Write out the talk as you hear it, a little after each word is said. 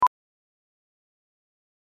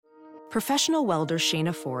Professional welder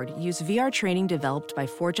Shayna Ford used VR training developed by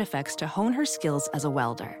ForgeFX to hone her skills as a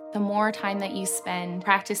welder. The more time that you spend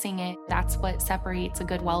practicing it, that's what separates a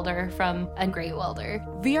good welder from a great welder.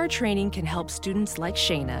 VR training can help students like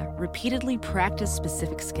Shayna repeatedly practice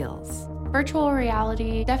specific skills. Virtual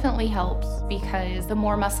reality definitely helps because the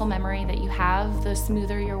more muscle memory that you have, the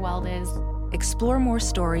smoother your weld is. Explore more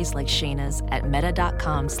stories like Shayna's at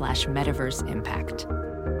meta.com/metaverseimpact.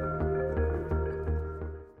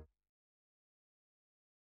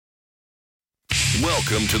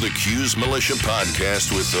 Welcome to the Q's Militia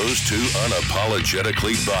Podcast with those two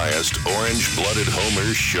unapologetically biased, orange-blooded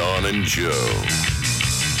homers, Sean and Joe.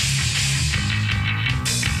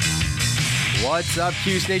 What's up,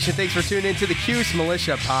 Q's Nation? Thanks for tuning in to the Q's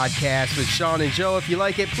Militia Podcast with Sean and Joe. If you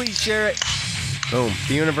like it, please share it. Boom.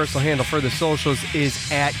 The universal handle for the socials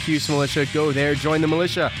is at Q's Militia. Go there, join the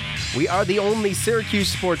militia. We are the only Syracuse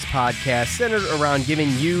sports podcast centered around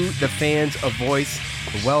giving you, the fans, a voice.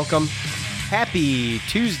 Welcome. Happy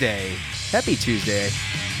Tuesday. Happy Tuesday.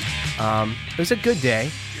 It was a good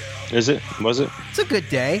day. Is it? Was it? It's a good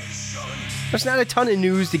day. There's not a ton of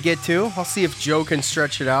news to get to. I'll see if Joe can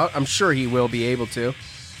stretch it out. I'm sure he will be able to,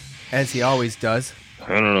 as he always does.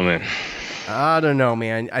 I don't know, man. I don't know,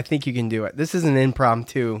 man. I think you can do it. This is an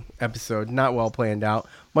impromptu episode, not well planned out,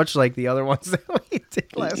 much like the other ones that we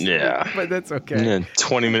did last week. But that's okay. Yeah,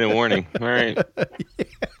 20-minute warning. All right. Yeah.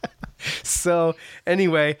 So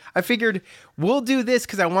anyway, I figured we'll do this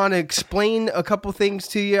because I want to explain a couple things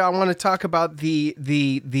to you. I want to talk about the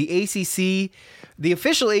ACC, the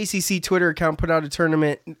official ACC Twitter account put out a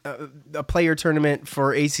tournament, a player tournament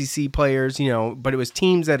for ACC players. You know, but it was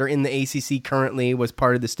teams that are in the ACC currently was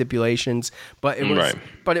part of the stipulations. But it was, right.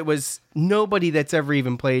 But it was nobody that's ever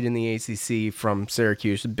even played in the ACC from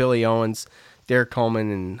Syracuse. Billy Owens, Derek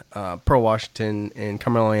Coleman, and Pearl Washington and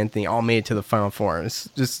Carmelo Anthony all made it to the Final Four.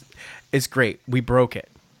 It's great. We broke it.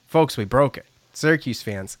 Folks, we broke it. Syracuse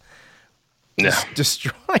fans.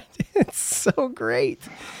 Destroyed it. It's so great.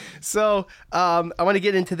 So I want to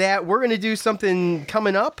get into that. We're going to do something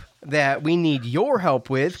coming up that we need your help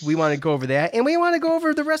with. We want to go over that. And we want to go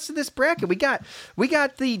over the rest of this bracket. We got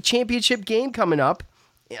the championship game coming up.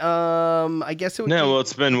 I guess it would well,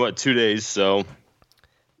 it's been, 2 days, so...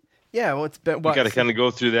 Yeah, well, it's been what? We got to kind of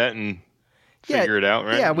go through that and figure it out,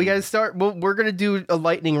 right? Yeah, we got to start. Well, we're going to do a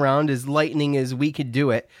lightning round, as lightning as we could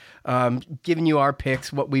do it, giving you our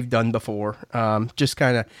picks, what we've done before, just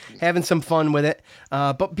kind of having some fun with it.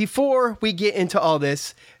 But before we get into all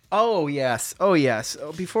this, before we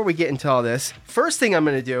get into all this, first thing I'm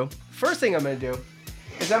going to do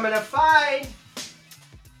is I'm going to find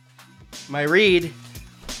my read.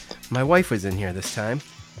 My wife was in here this time.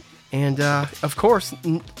 And, of course,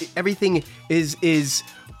 everything is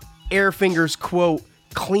Air Fingers quote,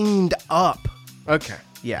 cleaned up. Okay.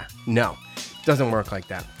 Yeah. No. Doesn't work like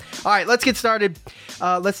that. All right. Let's get started.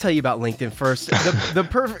 Let's tell you about LinkedIn first.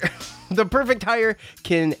 The perfect hire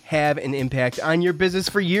can have an impact on your business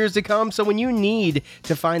for years to come. So when you need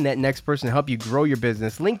to find that next person to help you grow your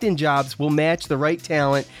business, LinkedIn Jobs will match the right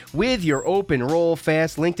talent with your open role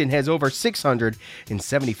fast. LinkedIn has over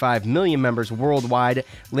 675 million members worldwide.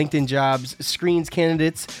 LinkedIn Jobs screens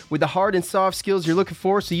candidates with the hard and soft skills you're looking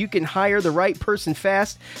for so you can hire the right person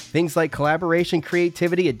fast. Things like collaboration,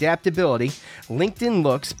 creativity, adaptability. LinkedIn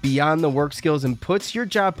looks beyond the work skills and puts your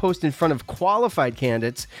job post in front of qualified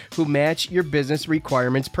candidates who match your business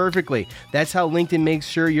requirements perfectly. That's how LinkedIn makes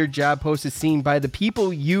sure your job post is seen by the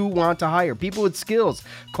people you want to hire, people with skills,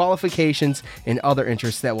 qualifications, and other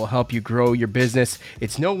interests that will help you grow your business.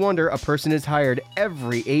 It's no wonder a person is hired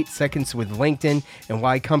every 8 seconds with LinkedIn, and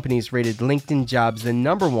why companies rated LinkedIn Jobs the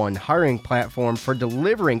 #1 hiring platform for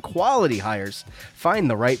delivering quality hires. Find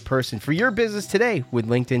the right person for your business today with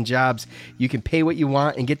LinkedIn Jobs. You can pay what you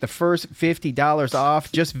want and get the first $50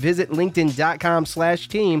 off. Just visit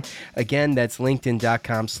linkedin.com/team. Again, that's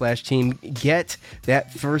linkedin.com/team. Get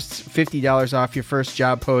that first $50 off your first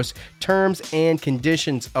job post. Terms and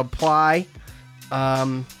conditions apply.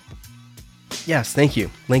 Yes, thank you,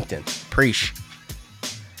 LinkedIn. Preach.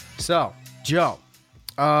 So, Joe.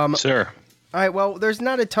 Sir. All right, well, there's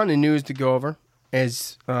not a ton of news to go over,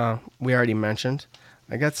 as we already mentioned.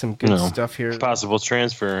 I got some good stuff here. Possible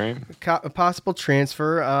transfer, right? A possible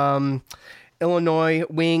transfer. Illinois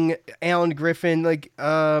wing, Alan Griffin.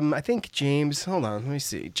 I think James. Hold on, let me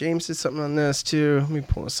see. James did something on this too. Let me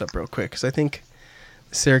pull this up real quick because I think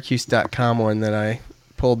the Syracuse.com one that I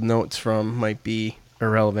pulled notes from might be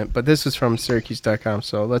irrelevant, but this was from Syracuse.com.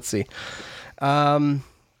 So let's see. Alan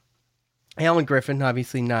Griffin,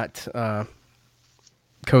 obviously not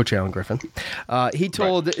Coach Alan Griffin. He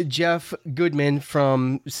told Jeff Goodman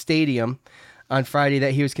from Stadium on Friday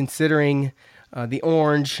that he was considering the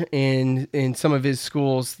orange in some of his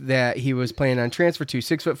schools that he was planning on transfer to.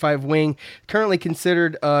 6'5" wing, currently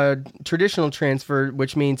considered a traditional transfer,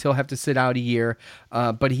 which means he'll have to sit out a year.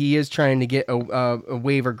 But he is trying to get a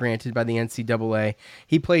waiver granted by the NCAA.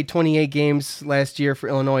 He played 28 games last year for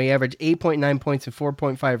Illinois. He averaged 8.9 points and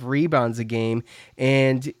 4.5 rebounds a game,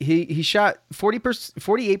 and he shot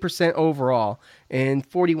 48% overall and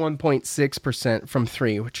 41.6% from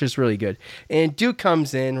three, which is really good. And Duke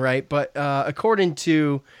comes in, right? But according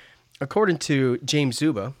to James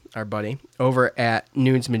Zuba, our buddy, over at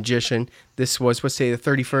Noon's Magician, this was, let's say, the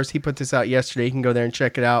 31st. He put this out yesterday. You can go there and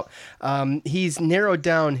check it out. He's narrowed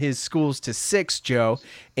down his schools to 6, Joe,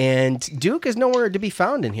 and Duke is nowhere to be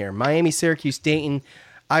found in here. Miami, Syracuse, Dayton,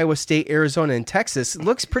 Iowa State, Arizona, and Texas. It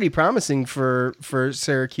looks pretty promising for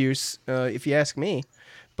Syracuse, if you ask me.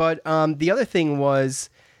 But the other thing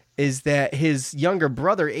is that his younger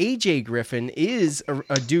brother, A.J. Griffin, is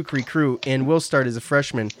a Duke recruit and will start as a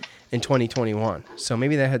freshman in 2021. So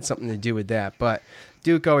maybe that had something to do with that. But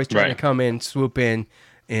Duke always trying to come in, swoop in,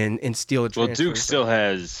 and steal a transfer. Well, Duke still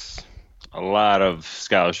has a lot of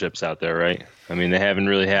scholarships out there, right? I mean, they haven't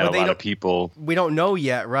really had a lot of people. We don't know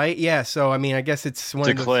yet, right? Yeah, so, I mean, I guess it's one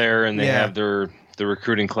declare, and they have their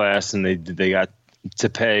recruiting class, and they got to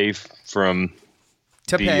pay from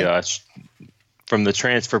from the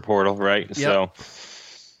transfer portal, right? Yep.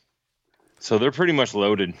 So they're pretty much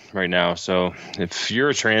loaded right now. So if you're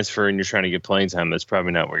a transfer and you're trying to get playing time, that's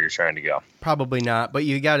probably not where you're trying to go. Probably not. But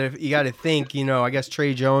you gotta think. I guess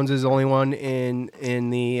Trey Jones is the only one in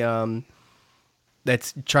the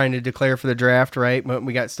that's trying to declare for the draft, right? But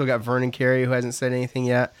we still got Vernon Carey, who hasn't said anything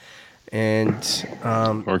yet, and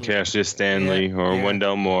or Cassius Stanley or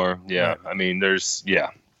Wendell Moore. Yeah, I mean, they're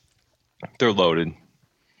loaded.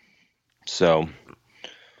 So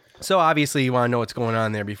obviously you want to know what's going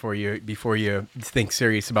on there before you think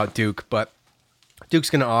serious about Duke. But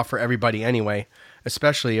Duke's going to offer everybody anyway,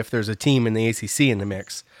 especially if there's a team in the ACC in the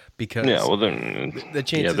mix. Because the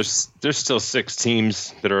chances, there's still 6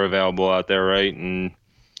 teams that are available out there, right? And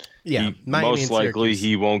most likely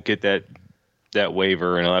he won't get that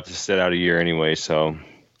waiver, and he'll have to sit out a year anyway. So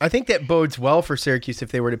I think that bodes well for Syracuse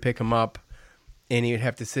if they were to pick him up, and he would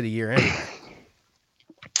have to sit a year anyway.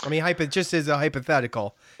 I mean, just as a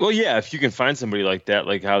hypothetical. Well, yeah, if you can find somebody like that,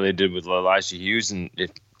 like how they did with Elijah Hughes, and if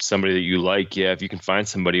somebody that you like, if you can find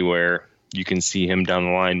somebody where you can see him down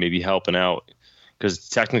the line maybe helping out. Because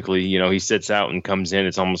technically, he sits out and comes in.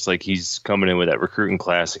 It's almost like he's coming in with that recruiting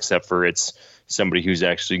class, except for it's somebody who's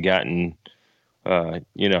actually gotten,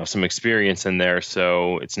 some experience in there.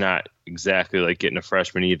 So it's not exactly like getting a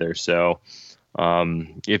freshman either. So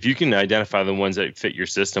if you can identify the ones that fit your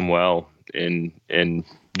system well and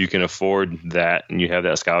you can afford that and you have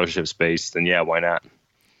that scholarship space, then why not?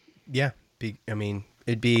 Yeah.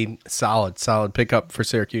 It'd be solid pickup for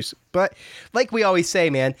Syracuse. But like we always say,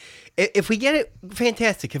 man, if we get it,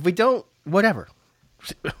 fantastic. If we don't, whatever.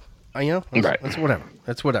 That's whatever.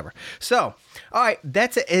 That's whatever. So, all right,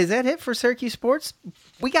 is that it for Syracuse sports?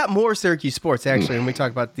 We got more Syracuse sports actually when we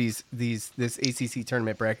talk about this ACC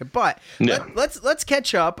tournament bracket. But let's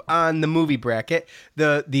catch up on the movie bracket.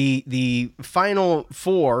 The final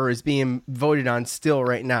 4 is being voted on still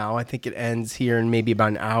right now. I think it ends here in maybe about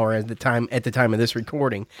an hour at the time of this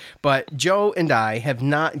recording. But Joe and I have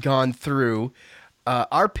not gone through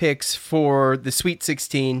our picks for the Sweet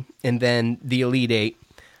 16 and then the Elite 8.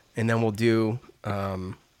 And then we'll do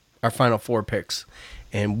our final 4 picks.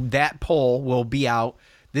 And that poll will be out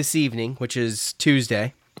this evening, which is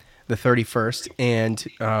Tuesday, the 31st.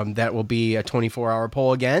 And that will be a 24-hour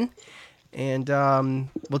poll again. And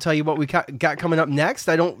we'll tell you what we got coming up next.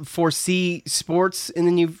 I don't foresee sports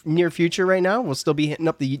in the near future right now. We'll still be hitting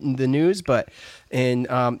up the news. But we're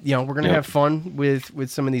going to have fun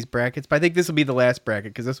with some of these brackets. But I think this will be the last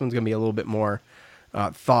bracket because this one's going to be a little bit more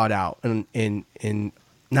thought out and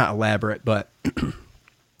not elaborate, but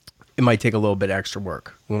it might take a little bit extra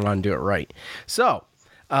work. We want to do it right. So,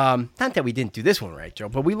 not that we didn't do this one right, Joe,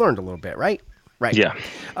 but we learned a little bit, right? Right. Yeah.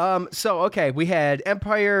 Okay, we had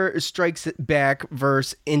Empire Strikes Back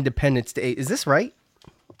versus Independence Day. Is this right?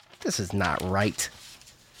 This is not right.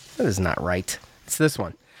 That is not right. It's this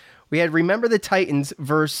one. We had Remember the Titans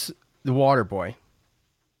versus The Waterboy.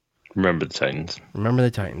 Remember the Titans. Remember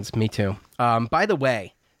the Titans. Me too. By the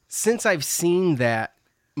way, since I've seen that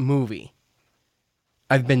movie,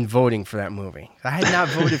 I've been voting for that movie. I had not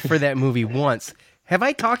voted for that movie once. Have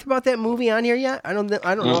I talked about that movie on here yet? I don't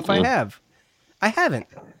know if I have. I haven't.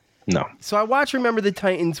 No. So I watched Remember the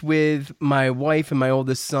Titans with my wife and my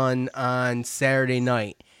oldest son on Saturday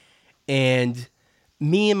night, and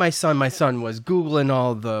me and my son was Googling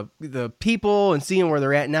all the people and seeing where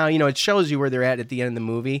they're at now. It shows you where they're at the end of the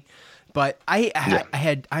movie. But I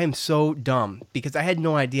am so dumb because I had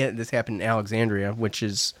no idea that this happened in Alexandria, which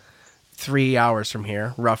is 3 hours from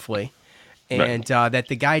here, roughly. And that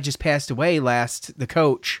the guy just passed away the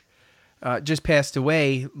coach just passed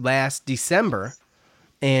away last December.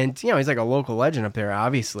 And, he's like a local legend up there,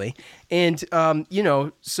 obviously. And,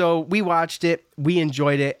 so we watched it. We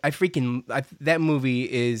enjoyed it. That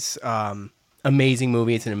movie is amazing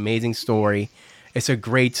movie. It's an amazing story. It's a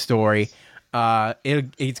great story.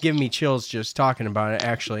 It's giving me chills just talking about it,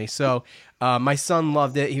 actually. So my son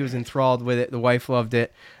loved it. He was enthralled with it. The wife loved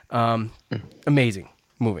it. Amazing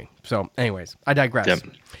movie. So, anyways, I digress.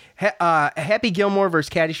 Yep. Happy Gilmore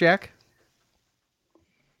versus Caddyshack.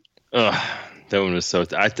 That one was so...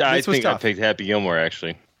 I think I picked Happy Gilmore,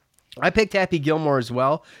 actually. I picked Happy Gilmore as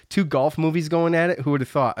well. 2 golf movies going at it. Who would have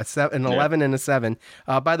thought? An 11 and a 7.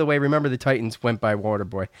 By the way, remember the Titans went by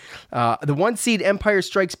Waterboy. The 1 seed Empire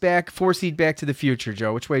Strikes Back, 4 seed Back to the Future.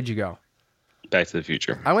 Joe, which way did you go? Back to the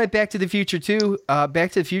Future. I went Back to the Future too.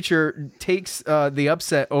 Back to the Future takes the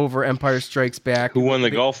upset over Empire Strikes Back. Who won the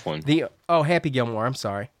golf one? Happy Gilmore. I'm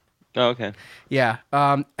sorry. Oh, okay. Yeah.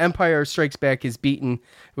 Empire Strikes Back is beaten.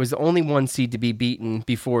 It was the only 1 seed to be beaten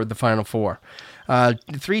before the Final Four.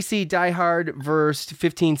 3 seed Die Hard versus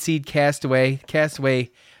 15 seed Castaway. Castaway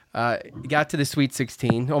got to the Sweet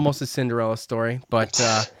 16. Almost a Cinderella story, but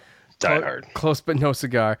Die Hard. Close but no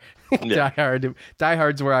cigar. Yeah. Die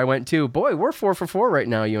Hard's where I went too. Boy, we're 4 for 4 right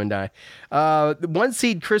now, you and I. 1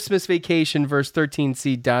 seed Christmas Vacation versus 13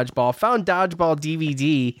 seed Dodgeball. Found Dodgeball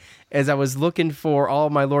DVD as I was looking for all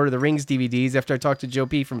my Lord of the Rings DVDs after I talked to Joe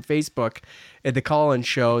P from Facebook at the call-in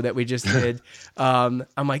show that we just did. I'm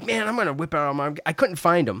like, man, I'm going to whip out them. I couldn't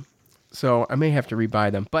find them, so I may have to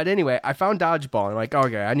rebuy them. But anyway, I found Dodgeball. I'm like,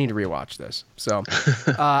 okay, I need to rewatch this. So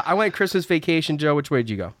I went Christmas Vacation. Joe, which way did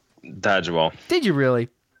you go? Dodgeball. Did you really?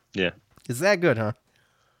 Yeah. Is that good, huh?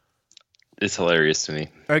 It's hilarious to me.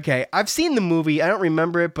 Okay. I've seen the movie. I don't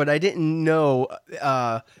remember it, but I didn't know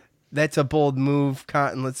that's a bold move,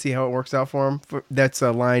 Cotton. Let's see how it works out for him. That's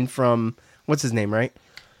a line from, what's his name, right?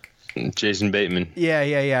 Jason Bateman. Yeah.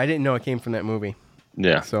 I didn't know it came from that movie.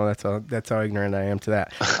 Yeah. So that's how ignorant I am to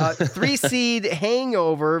that. 3 seed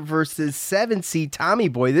Hangover versus 7 seed Tommy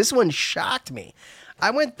Boy. This one shocked me.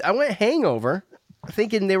 I went Hangover,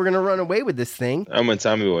 thinking they were going to run away with this thing. I went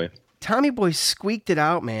Tommy Boy. Tommy Boy squeaked it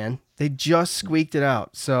out, man. They just squeaked it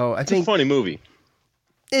out. So I think it's a funny movie.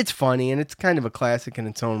 It's funny, and it's kind of a classic in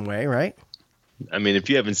its own way, right? I mean, if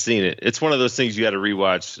you haven't seen it, it's one of those things you got to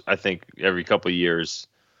rewatch, I think, every couple of years.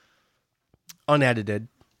 Unedited.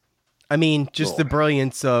 I mean, just the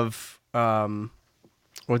brilliance of,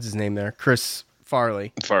 what's his name there? Chris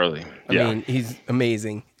Farley. I mean, he's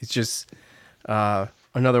amazing. It's just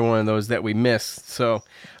another one of those that we missed. So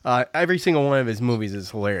every single one of his movies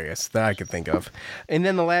is hilarious that I could think of. And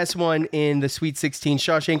then the last one in the Sweet 16,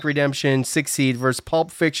 Shawshank Redemption, 6 seed versus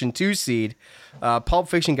Pulp Fiction, 2 seed. Pulp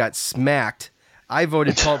Fiction got smacked. I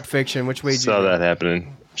voted Pulp Fiction. Which way did you saw that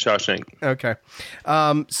happening? Shawshank. Okay.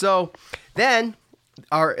 So then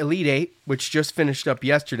our Elite Eight, which just finished up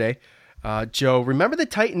yesterday. Joe, remember the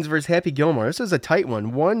Titans versus Happy Gilmore? This was a tight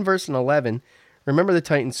one. 1 versus an 11. Remember the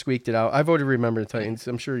Titans squeaked it out. I voted Remember the Titans.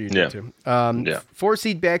 I'm sure you did too. 4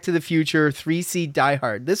 seed Back to the Future, 3 seed Die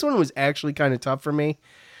Hard. This one was actually kind of tough for me,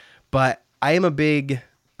 but I'm a big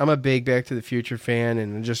Back to the Future fan,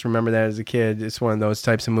 and I just remember that as a kid. It's one of those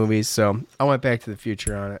types of movies, so I went Back to the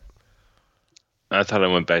Future on it. I thought I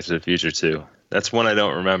went Back to the Future too. That's one I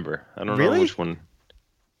don't remember. I don't know which one.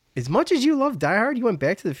 As much as you love Die Hard, you went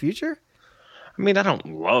Back to the Future? I mean, I don't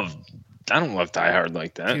love Die Hard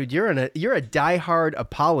like that. Dude, you're a Die Hard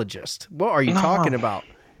apologist. What are you talking about?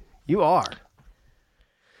 You are.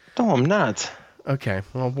 No, I'm not. Okay,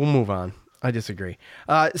 well, we'll move on. I disagree.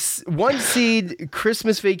 1 seed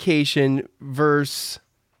Christmas Vacation versus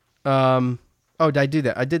did I do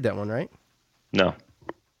that? I did that one, right? No.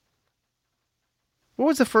 What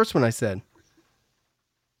was the first one I said?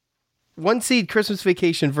 1 seed Christmas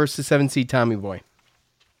Vacation versus 7 seed Tommy Boy.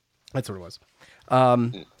 That's what it was.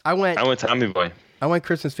 I went Tommy Boy. I went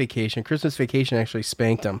Christmas Vacation. Christmas Vacation actually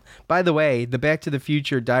spanked them. By the way, the Back to the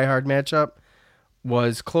Future Die Hard matchup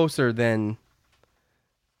was closer than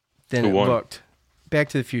it looked. Back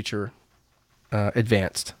to the Future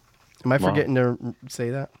advanced. Am I forgetting to say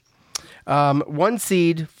that? 1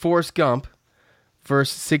 seed Forrest Gump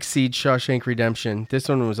versus 6 seed Shawshank Redemption. This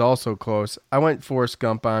one was also close. I went Forrest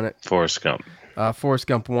Gump on it. Forrest Gump. Forrest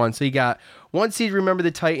Gump won. So you got 1 seed Remember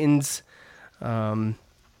the Titans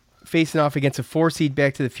facing off against a 4 seed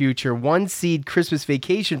Back to the Future. 1 seed Christmas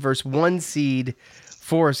Vacation versus 1 seed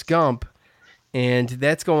Forrest Gump, and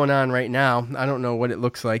that's going on right now. I don't know what it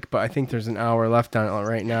looks like, but I think there's an hour left on it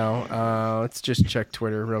right now. Let's just check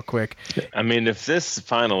Twitter real quick. I mean, if this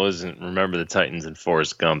final isn't Remember the Titans and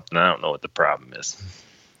Forrest Gump, then I don't know what the problem is.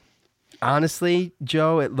 Honestly,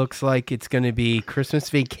 Joe, it looks like it's going to be Christmas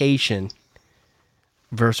Vacation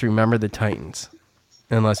versus Remember the Titans,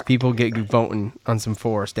 unless people get voting on some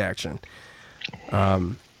Forrest action.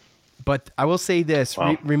 But I will say this.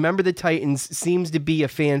 Wow. Remember the Titans seems to be a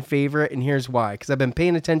fan favorite, and here's why. Because I've been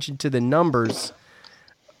paying attention to the number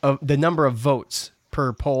of votes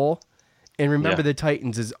per poll, and Remember the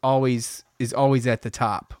Titans is always at the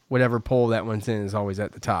top. Whatever poll that one's in is always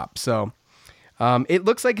at the top. So it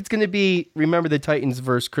looks like it's going to be Remember the Titans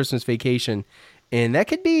versus Christmas Vacation, and it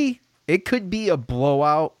could be a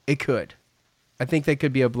blowout. It could. I think that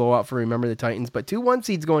could be a blowout for Remember the Titans, but 2 1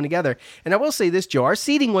 seeds going together. And I will say this, Joe, our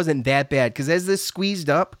seeding wasn't that bad because as this squeezed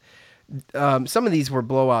up, some of these were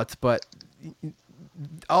blowouts, but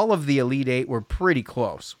all of the Elite Eight were pretty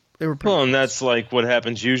close. They were pretty close. And that's like what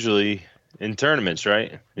happens usually in tournaments,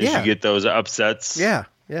 right? You get those upsets. Yeah,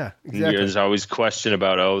 exactly. There's always question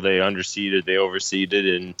about, they underseeded, they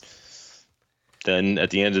overseeded, and then at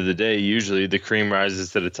the end of the day, usually the cream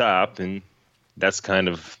rises to the top, and that's kind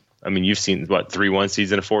of... I mean, you've seen, 3 1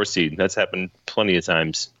 seeds and a 4 seed. That's happened plenty of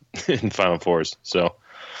times in Final Fours. So,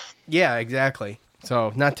 yeah, exactly.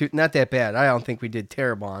 So not that bad. I don't think we did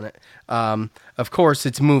terrible on it. Of course,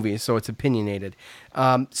 it's movies, so it's opinionated.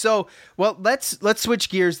 Let's switch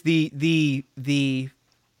gears. The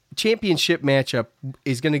championship matchup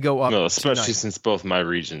is going to go up. Well, especially tonight. since both my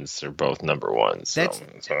regions are both number one. So.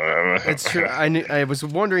 That's true. I was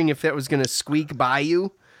wondering if that was going to squeak by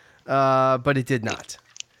you, but it did not.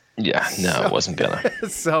 Yeah, no, it wasn't gonna.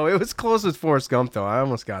 So it was close with Forrest Gump, though. I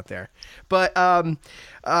almost got there. But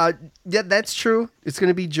that's true. It's going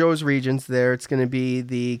to be Joe's regions there. It's going to be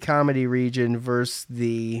the comedy region versus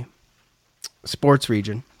the sports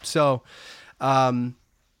region. So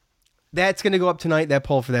that's going to go up tonight. That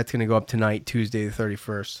poll for that's going to go up tonight, Tuesday the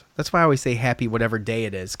 31st. That's why I always say happy whatever day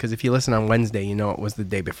it is, because if you listen on Wednesday, you know it was the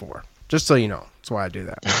day before. Just so you know. That's why I do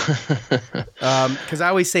that. Because I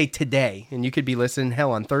always say today, and you could be listening,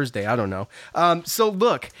 hell, on Thursday. I don't know. So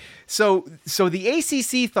look. So the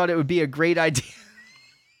ACC thought it would be a great idea.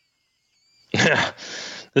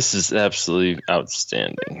 This is absolutely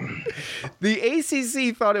outstanding. The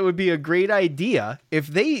ACC thought it would be a great idea if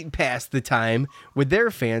they passed the time with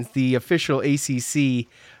their fans, the official ACC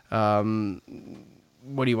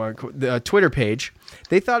what do you want to call the Twitter page.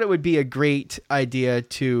 They thought it would be a great idea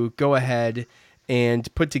to go ahead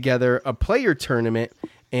and put together a player tournament.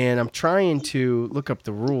 And I'm trying to look up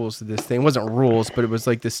the rules of this thing. It wasn't rules, but it was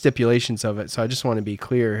like the stipulations of it. So I just want to be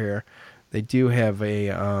clear here. They do have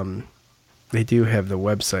the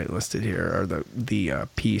website listed here, or the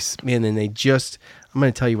piece. Man, and I'm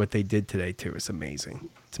going to tell you what they did today too. It's amazing.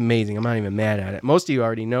 It's amazing. I'm not even mad at it. Most of you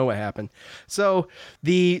already know what happened. So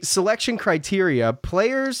the selection criteria,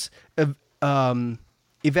 players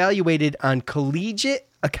evaluated on collegiate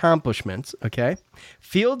accomplishments, okay?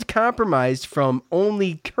 Field compromised from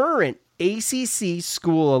only current ACC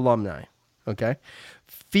school alumni, okay?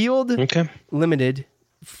 Field limited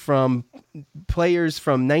from players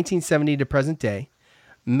from 1970 to present day,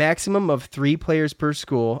 minimum of 3 players per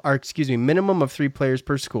school, and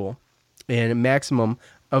a maximum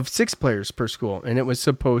of 6 players per school. And it was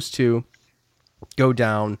supposed to go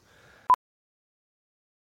down.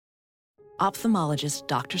 Ophthalmologist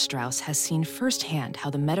Dr. Strauss has seen firsthand how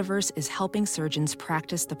the metaverse is helping surgeons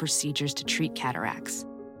practice the procedures to treat cataracts.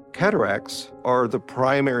 Cataracts are the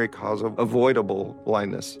primary cause of avoidable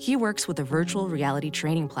blindness. He works with a virtual reality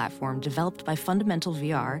training platform developed by Fundamental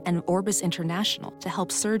VR and Orbis International to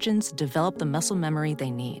help surgeons develop the muscle memory they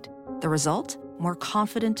need. The result? More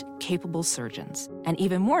confident, capable surgeons. And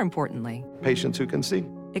even more importantly, patients who can see.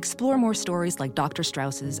 Explore more stories like Dr.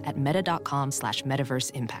 Strauss's at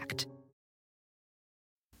meta.com/metaverseimpact.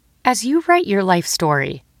 As you write your life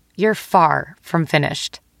story, you're far from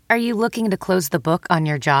finished. Are you looking to close the book on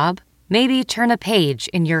your job? Maybe turn a page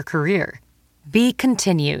in your career? Be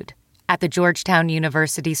continued at the Georgetown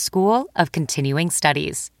University School of Continuing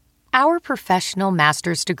Studies. Our professional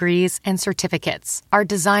master's degrees and certificates are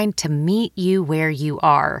designed to meet you where you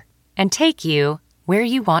are and take you where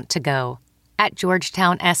you want to go. At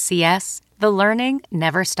Georgetown SCS, the learning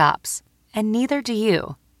never stops, and neither do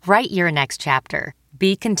you. Write your next chapter.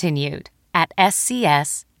 Be continued at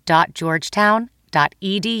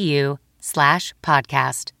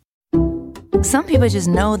scs.georgetown.edu/podcast. Some people just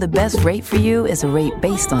know the best rate for you is a rate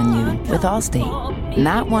based on you with Allstate,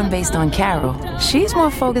 not one based on Carol. She's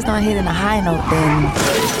more focused on hitting a high note than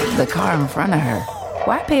the car in front of her.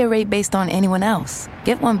 Why pay a rate based on anyone else?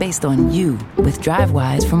 Get one based on you with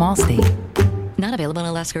DriveWise from Allstate. Not available in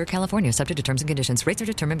Alaska or California, subject to terms and conditions. Rates are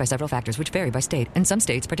determined by several factors, which vary by state. In some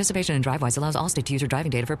states, participation in DriveWise allows Allstate to use your driving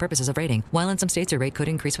data for purposes of rating. While in some states, your rate could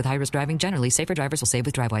increase with high-risk driving. Generally, safer drivers will save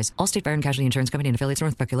with DriveWise. Allstate Fire and Casualty Insurance Company and affiliates,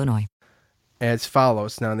 Northbrook, Illinois. As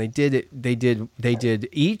follows. Now, they did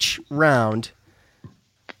each round,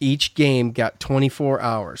 each game got 24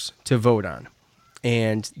 hours to vote on.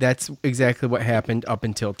 And that's exactly what happened up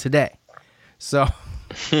until today. So...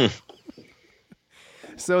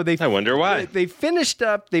 So I wonder why they finished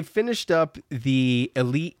up. They finished up the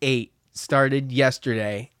Elite Eight. Started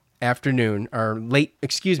yesterday afternoon or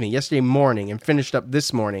yesterday morning, and finished up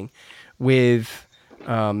this morning with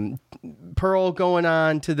Pearl going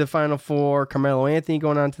on to the Final Four, Carmelo Anthony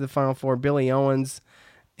going on to the Final Four, Billy Owens,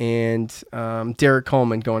 and Derek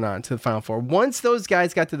Coleman going on to the Final Four. Once those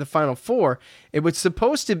guys got to the Final Four, you were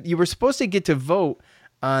supposed to get to vote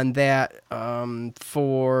on that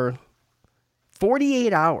for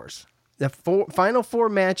 48 hours. The Final Four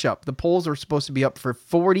matchup, the polls are supposed to be up for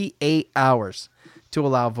 48 hours to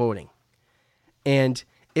allow voting. And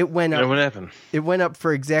it went up. And what happened? It went up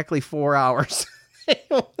for exactly 4 hours. They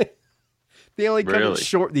only cut it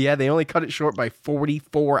short. Yeah, they only cut it short by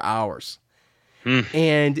 44 hours.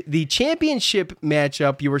 And the championship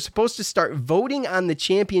matchup, you were supposed to start voting on the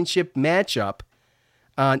championship matchup.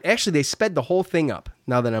 Actually, they sped the whole thing up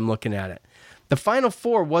now that I'm looking at it. The Final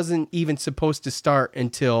Four wasn't even supposed to start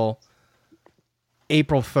until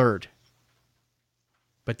April 3rd.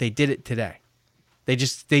 But they did it today. They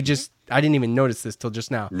just I didn't even notice this till just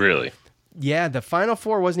now. Really? Yeah, the Final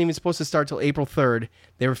Four wasn't even supposed to start till April 3rd.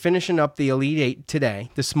 They were finishing up the Elite Eight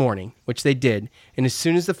this morning, which they did. And as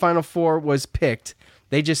soon as the Final Four was picked,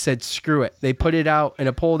 they just said, screw it. They put it out in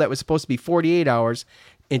a poll that was supposed to be 48 hours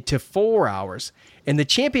into 4 hours. And the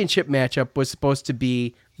championship matchup was supposed to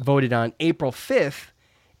be voted on April 5th,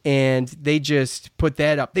 and they just put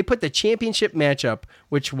that up. They put the championship matchup,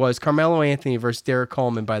 which was Carmelo Anthony versus Derek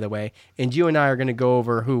Coleman, by the way, and you and I are going to go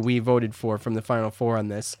over who we voted for from the Final Four on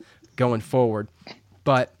this going forward.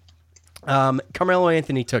 But Carmelo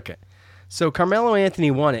Anthony took it. So Carmelo Anthony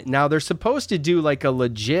won it. Now, they're supposed to do like a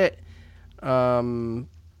legit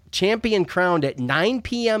champion crowned at 9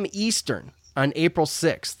 p.m. Eastern on April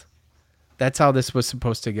 6th. That's how this was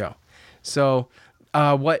supposed to go. So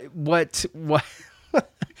what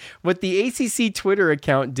the ACC Twitter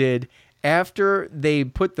account did after they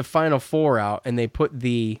put the Final Four out, and once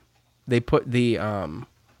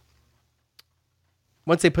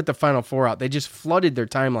they put the Final Four out, they just flooded their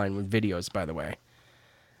timeline with videos, by the way,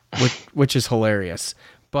 which is hilarious.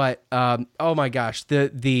 But oh my gosh,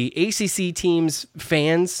 the ACC teams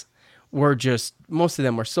fans were just, most of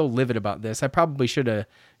them were so livid about this. I probably shoulda,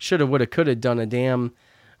 woulda, coulda done a damn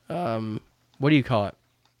what do you call it?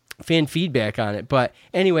 Fan feedback on it. But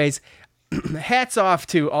anyways, hats off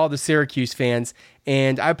to all the Syracuse fans.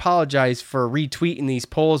 And I apologize for retweeting these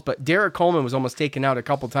polls, but Derek Coleman was almost taken out a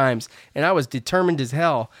couple times, and I was determined as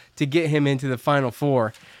hell to get him into the Final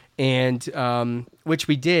Four, and which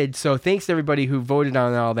we did. So thanks to everybody who voted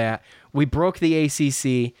on all that. We broke the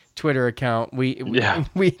ACC Twitter account. We just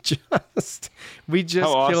How killed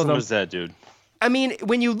awesome them. was that, dude? I mean,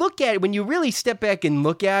 when you look at it, when you really step back and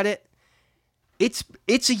look at it, it's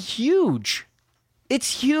huge.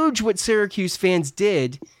 It's huge what Syracuse fans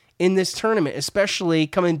did in this tournament, especially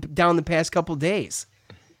coming down the past couple days.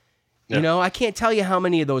 Yeah. You know, I can't tell you how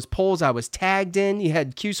many of those polls I was tagged in. You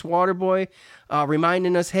had Cuse Waterboy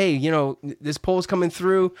reminding us, hey, you know, this poll's coming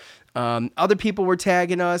through. Other people were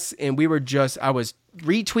tagging us, and I was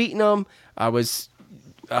retweeting them. I was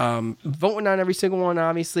voting on every single one,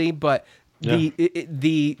 obviously, but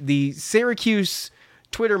the Syracuse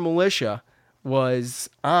Twitter militia was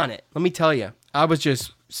on it. Let me tell you, I was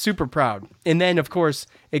just super proud. And then, of course,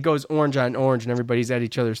 it goes orange on orange, and everybody's at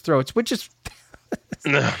each other's throats, which is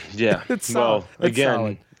yeah. It's solid. Again,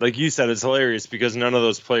 solid. Like you said, it's hilarious because none of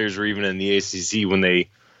those players were even in the ACC when they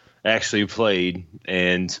actually played,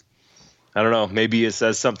 and I don't know, maybe it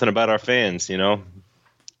says something about our fans. You know,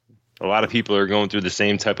 a lot of people are going through the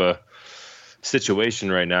same type of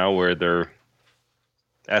situation right now where they're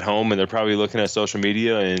at home and they're probably looking at social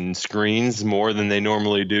media and screens more than they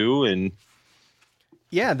normally do, and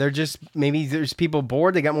yeah, they're just, maybe there's people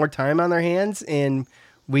bored, they got more time on their hands, and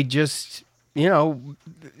we just, you know,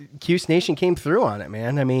 Cuse Nation came through on it,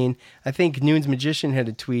 man. I mean, I think Noon's Magician had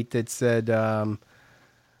a tweet that said,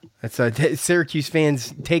 Syracuse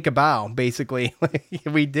fans take a bow, basically.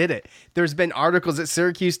 We did it. There's been articles at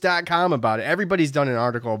Syracuse.com about it. Everybody's done an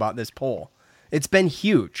article about this poll. It's been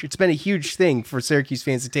huge. It's been a huge thing for Syracuse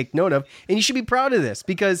fans to take note of, and you should be proud of this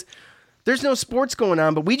because There's no sports going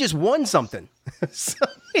on, but we just won something. So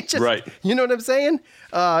it just, right. You know what I'm saying?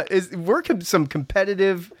 We're some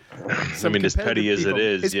competitive. As petty as it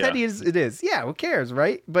is. As petty as it is. Yeah, who cares,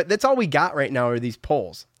 right? But that's all we got right now are these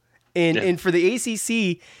polls. And for the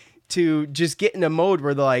ACC to just get in a mode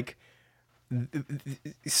where they're like,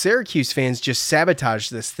 Syracuse fans just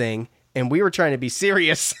sabotaged this thing, and we were trying to be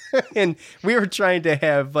serious, and we were trying to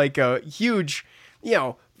have like a huge,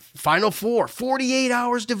 Final Four, 48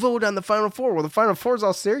 hours to vote on the Final Four. Well, the Final Four is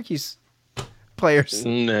all Syracuse players.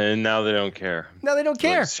 And now they don't care. Now they don't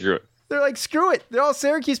care. Like, screw it. They're like, screw it. They're all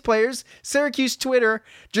Syracuse players. Syracuse Twitter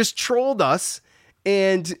just trolled us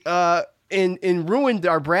and ruined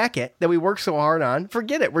our bracket that we worked so hard on.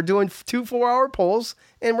 Forget it. We're doing 2 4-hour polls,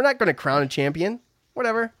 and we're not going to crown a champion.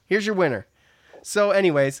 Whatever. Here's your winner. So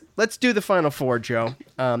anyways, let's do the Final Four, Joe.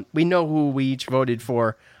 We know who we each voted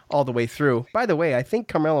for all the way through. By the way, I think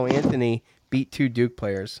Carmelo Anthony beat 2 Duke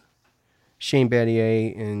players, Shane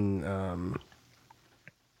Battier and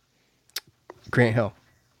Grant Hill.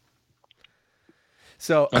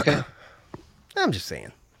 So, okay. I'm just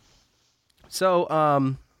saying. So,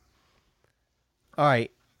 all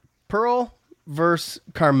right, Pearl versus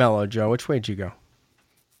Carmelo, Joe. Which way did you go?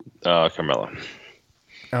 Carmelo.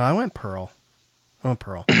 Oh, I went Pearl.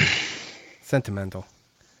 Sentimental.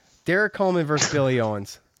 Derek Coleman versus Billy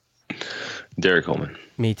Owens. Derek Coleman.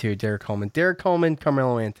 Me too, Derek Coleman. Derek Coleman,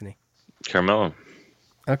 Carmelo Anthony. Carmelo.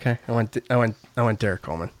 Okay, I went Derek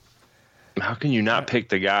Coleman. How can you not pick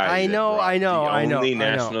the guy? I know. The only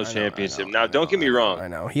national championship. Now, don't get me wrong. I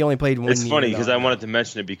know. He only played one year. It's funny because I wanted to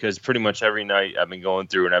mention it because pretty much every night I've been going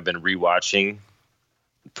through and I've been rewatching.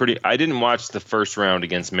 I didn't watch the first round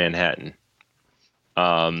against Manhattan.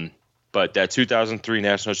 But that 2003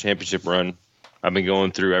 national championship run, I've been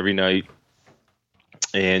going through every night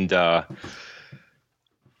and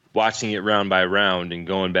watching it round by round and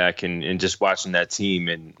going back and just watching that team.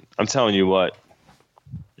 And I'm telling you what,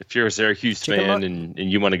 if you're a Syracuse fan and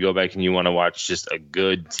you want to go back and you want to watch just a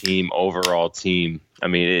good team, overall team, I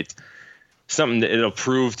mean, it's something that it'll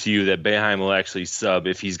prove to you that Boeheim will actually sub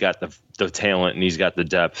if he's got the talent and he's got the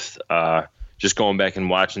depth. Just going back and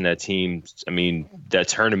watching that team, I mean, that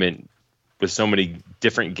tournament with so many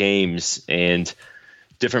different games and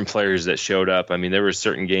different players that showed up. I mean, there were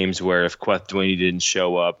certain games where if Queth Duaney didn't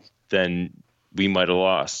show up, then we might have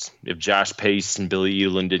lost. If Josh Pace and Billy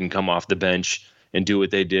Edelin didn't come off the bench and do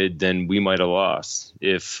what they did, then we might have lost.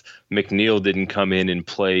 If McNeil didn't come in and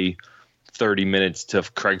play 30 minutes to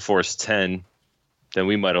Craig Force 10, then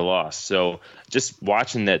we might have lost. So just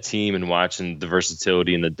watching that team and watching the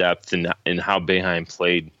versatility and the depth and how Boeheim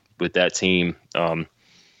played with that team,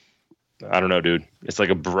 I don't know, dude. It's like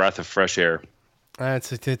a breath of fresh air.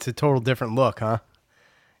 It's a total different look, huh?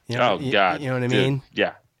 God. You know what I mean?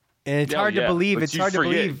 Yeah. And it's hard to believe. But it's hard to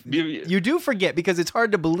believe. You do forget because it's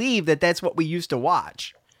hard to believe that that's what we used to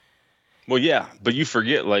watch. Well, yeah, but you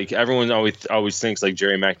forget. Like everyone always thinks like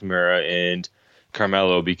Jerry McNamara and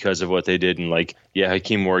Carmelo because of what they did. And like, yeah,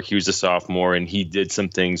 Hakeem Warwick, he was a sophomore and he did some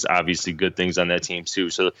things, obviously good things on that team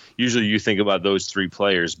too. So usually you think about those 3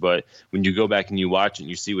 players, but when you go back and you watch it, and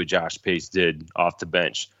you see what Josh Pace did off the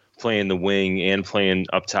bench, playing the wing and playing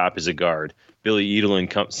up top as a guard. Billy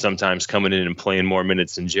Edelin sometimes coming in and playing more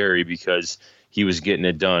minutes than Jerry because he was getting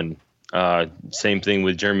it done. Same thing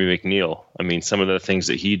with Jeremy McNeil. I mean, some of the things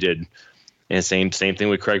that he did, and same thing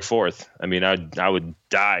with Craig Forth. I mean, I would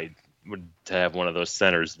die to have one of those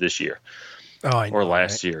centers this year or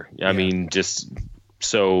last year. I mean, just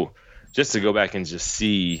to go back and just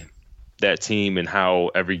see that team and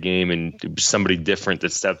how every game and somebody different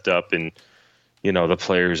that stepped up and, the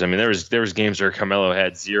players. I mean, there was games where Carmelo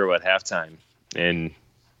had 0 at halftime and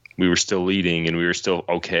we were still leading and we were still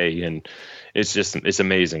okay. And it's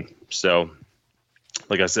amazing. So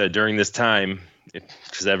like I said, during this time,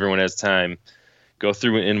 because everyone has time, go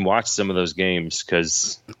through and watch some of those games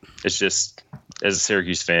because it's just, as a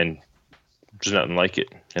Syracuse fan, there's nothing like it.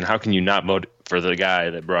 And how can you not vote for the guy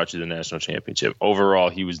that brought you the national championship? Overall,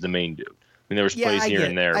 he was the main dude. I mean, there was plays here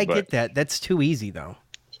and there. I get that. That's too easy, though.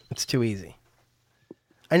 It's too easy.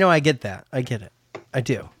 I know I get that. I get it. I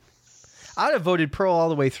do. I would have voted Pearl all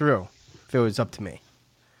the way through if it was up to me.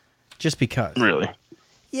 Just because. Really?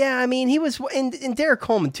 Yeah, I mean, he was, and Derek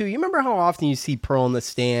Coleman, too. You remember how often you see Pearl in the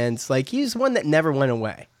stands? Like, he was one that never went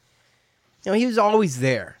away. He was always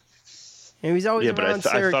there. And he was always around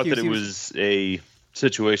Syracuse. I thought that it was a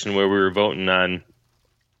situation where we were voting on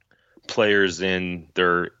players in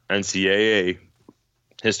their NCAA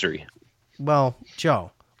history. Well,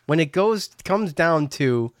 Joe, when it comes down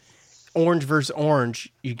to orange versus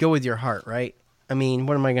orange, you go with your heart, right? I mean,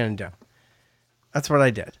 what am I going to do? That's what I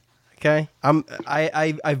did. Okay,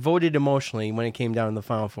 I voted emotionally when it came down to the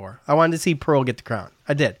Final Four. I wanted to see Pearl get the crown.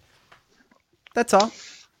 I did. That's all.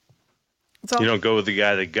 That's all. You don't go with the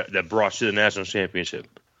guy that brought you the national championship.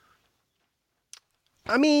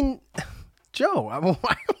 I mean, Joe,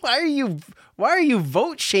 why are you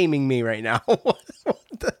vote shaming me right now?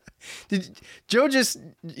 Did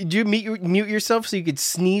you mute yourself so you could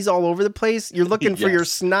sneeze all over the place? You're looking for your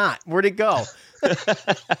snot. Where'd it go?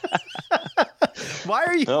 Why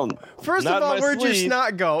are you? First of all, where'd your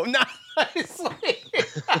snot go? Not my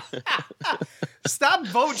sleeve. Stop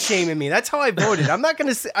vote shaming me. That's how I voted. I'm not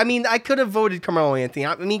gonna say. I mean, I could have voted Carmelo Anthony.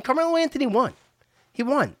 I mean, Carmelo Anthony won. He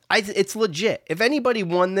won. It's legit. If anybody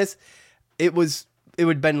won this, it would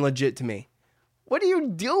have been legit to me. What are you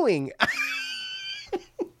doing?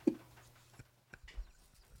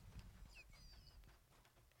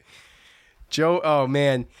 Joe, oh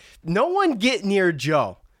man, no one get near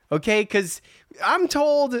Joe, okay? Because I'm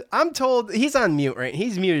told he's on mute, right?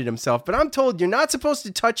 He's muted himself, but I'm told you're not supposed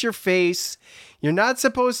to touch your face. You're not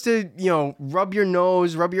supposed to, rub your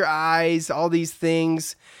nose, rub your eyes, all these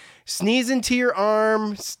things. Sneeze into your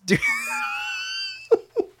arm.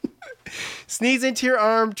 Sneeze into your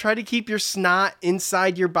arm. Try to keep your snot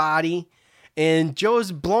inside your body. And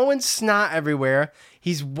Joe's blowing snot everywhere.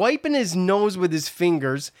 He's wiping his nose with his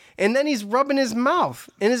fingers, and then he's rubbing his mouth,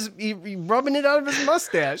 and he's rubbing it out of his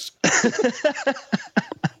mustache.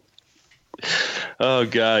 Oh,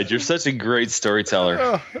 God, you're such a great storyteller.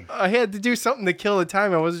 Oh, I had to do something to kill the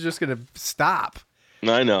time. I wasn't just going to stop.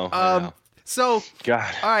 I know. So,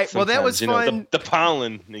 God. All right, well, that was fun. The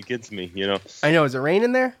pollen, it gets me, I know. Is it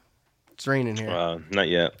raining there? It's raining here. Not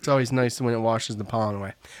yet. It's always nice when it washes the pollen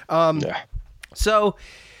away. Yeah. So,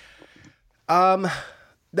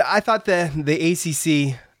 I thought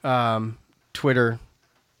the ACC Twitter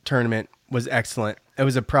tournament was excellent. It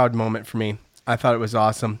was a proud moment for me. I thought it was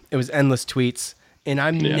awesome. It was endless tweets, and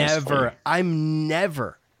I'm never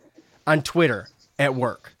on Twitter at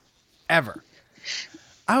work, ever.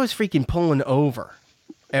 I was freaking pulling over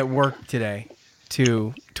at work today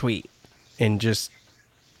to tweet and just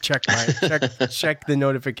check the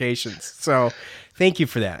notifications. So, thank you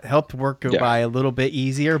for that. Helped work go by a little bit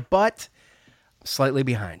easier, but slightly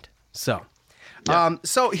behind. So,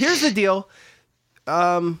 so here's the deal.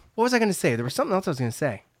 What was I going to say? There was something else I was going to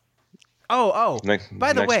say.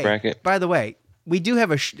 By the way, we do have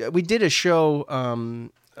we did a show,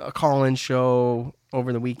 a call-in show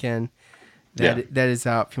over the weekend that is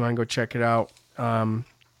out. If you want to go check it out.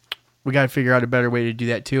 We got to figure out a better way to do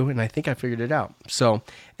that too. And I think I figured it out. So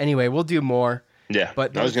anyway, we'll do more. Yeah,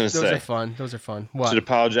 but I was going to say. Those are fun. What? Should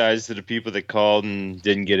apologize to the people that called and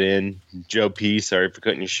didn't get in. Joe P., sorry for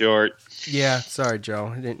cutting you short. Yeah, sorry,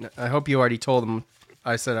 Joe. I hope you already told them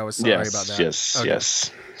I said I was sorry about that.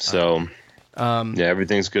 Yes. So,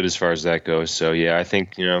 everything's good as far as that goes. So, yeah, I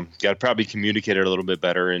think, got to probably communicate it a little bit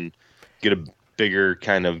better and get a bigger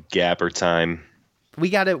kind of gap or time.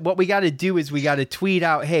 What we got to do is we got to tweet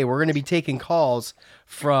out, hey, we're going to be taking calls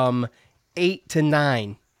from 8 to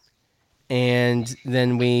 9. And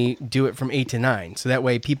then we do it from 8 to 9. So that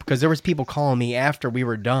way people, because there was people calling me after we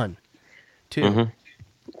were done too. Mm-hmm.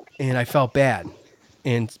 And I felt bad.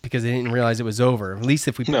 And because they didn't realize it was over. At least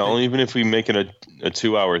if we even if we make it a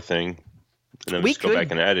 2-hour thing and then we just go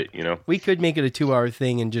back and edit, We could make it a 2-hour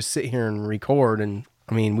thing and just sit here and record. And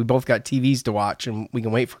I mean, we both got TVs to watch and we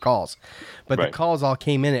can wait for calls. But the calls all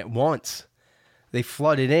came in at once. They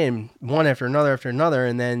flooded in one after another.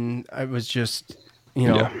 And then it was just, it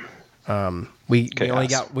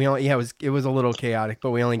was a little chaotic,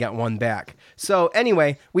 but we only got one back. So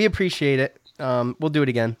anyway, we appreciate it. We'll do it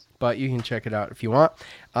again, but you can check it out if you want.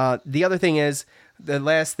 The other thing is, the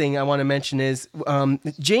last thing I want to mention is,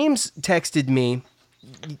 James texted me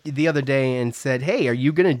the other day and said, hey, are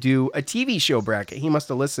you going to do a TV show bracket? He must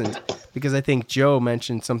have listened because I think Joe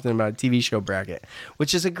mentioned something about a TV show bracket,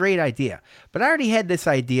 which is a great idea. But I already had this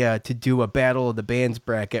idea to do a Battle of the Bands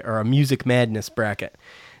bracket or a Music Madness bracket.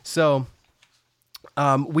 So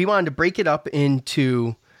we wanted to break it up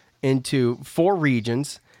into 4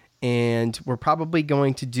 regions, and we're probably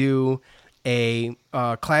going to do a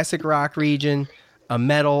classic rock region, a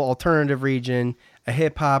metal alternative region, a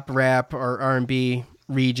hip hop, rap, or R&B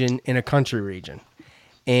region, and a country region.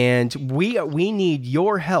 And we need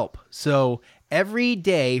your help. So every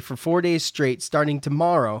day for 4 days straight, starting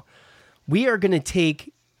tomorrow, we are going to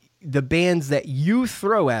take the bands that you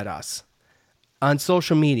throw at us on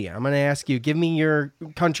social media. I'm going to ask you, give me your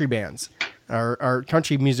country bands, or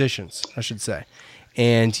country musicians, I should say.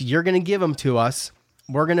 And you're going to give them to us.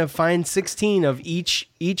 We're going to find 16 of each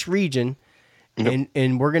region,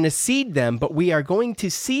 and we're going to seed them, but we are going to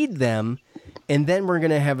seed them and then we're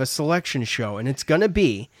going to have a selection show, and it's going to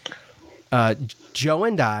be Joe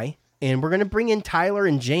and I, and we're going to bring in Tyler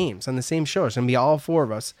and James on the same show. It's going to be all four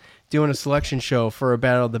of us doing a selection show for a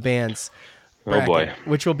Battle of the Bands bracket, oh boy,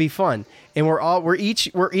 which will be fun. And we're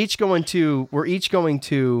each going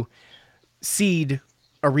to seed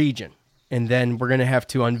a region, and then we're going to have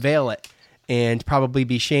to unveil it and probably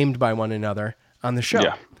be shamed by one another on the show.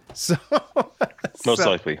 Yeah. So most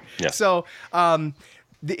likely. Yeah. So I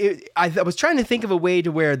was trying to think of a way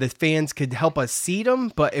to where the fans could help us seed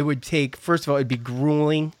them, but it would take, first of all, it'd be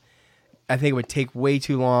grueling. I think it would take way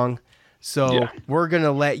too long. So we're going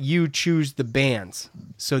to let you choose the bands.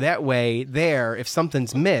 So that way if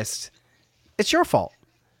something's missed, it's your fault.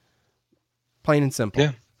 Plain and simple.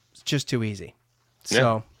 Yeah. It's just too easy.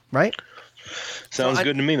 So, right? Sounds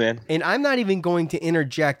good to me, man. And I'm not even going to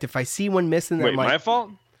interject if I see one missing. Wait, my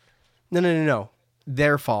fault? No.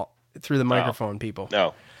 Their fault through the microphone, people.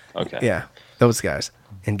 No. Okay. Yeah, those guys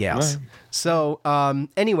and gals. Right. So,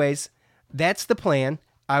 anyways, that's the plan.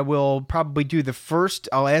 I will probably do the first.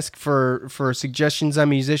 I'll ask for suggestions on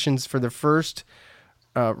musicians for the first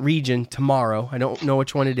region tomorrow. I don't know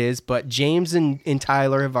which one it is, but James and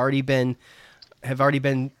Tyler have already been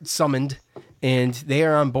summoned, and they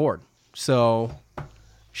are on board. So,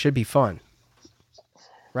 should be fun,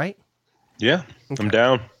 right? Yeah, okay. I'm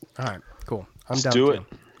down. All right, cool. Let's do it.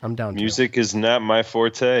 I'm down. Music is not my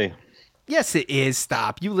forte. Yes, it is.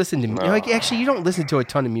 Stop. You listen to me. Actually, you don't listen to a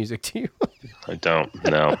ton of music, do you? I don't.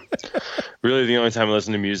 No. Really, the only time I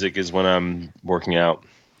listen to music is when I'm working out.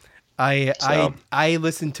 I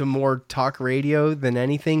listen to more talk radio than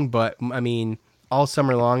anything, but I mean, all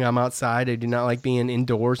summer long I'm outside. I do not like being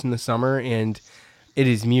indoors in the summer, and it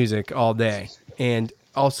is music all day, and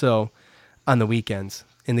also on the weekends.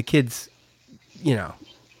 And the kids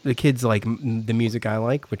like the music I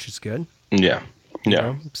like, which is good. Yeah. Yeah. You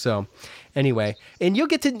know? So anyway, and you'll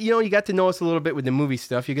get to, you got to know us a little bit with the movie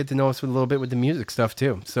stuff. You get to know us a little bit with the music stuff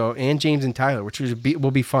too. So, and James and Tyler, which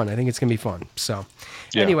will be fun. I think it's going to be fun. So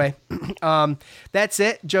anyway, that's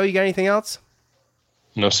it. Joe, you got anything else?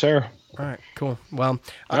 No, sir. All right, cool. Well,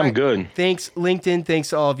 I'm good. Thanks, LinkedIn. Thanks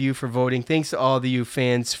to all of you for voting. Thanks to all of you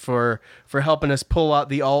fans for helping us pull out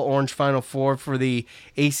the All Orange Final Four for the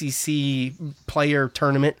ACC player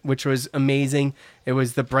tournament, which was amazing. It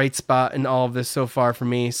was the bright spot in all of this so far for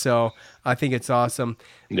me. So I think it's awesome.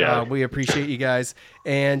 Yeah. We appreciate you guys.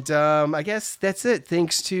 And I guess that's it.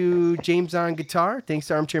 Thanks to James on guitar. Thanks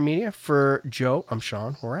to Armchair Media. For Joe, I'm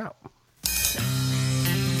Sean. We're out.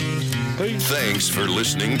 Thanks for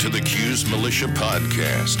listening to the Q's Militia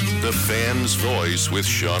Podcast, the fan's voice with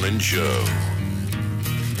Sean and Joe.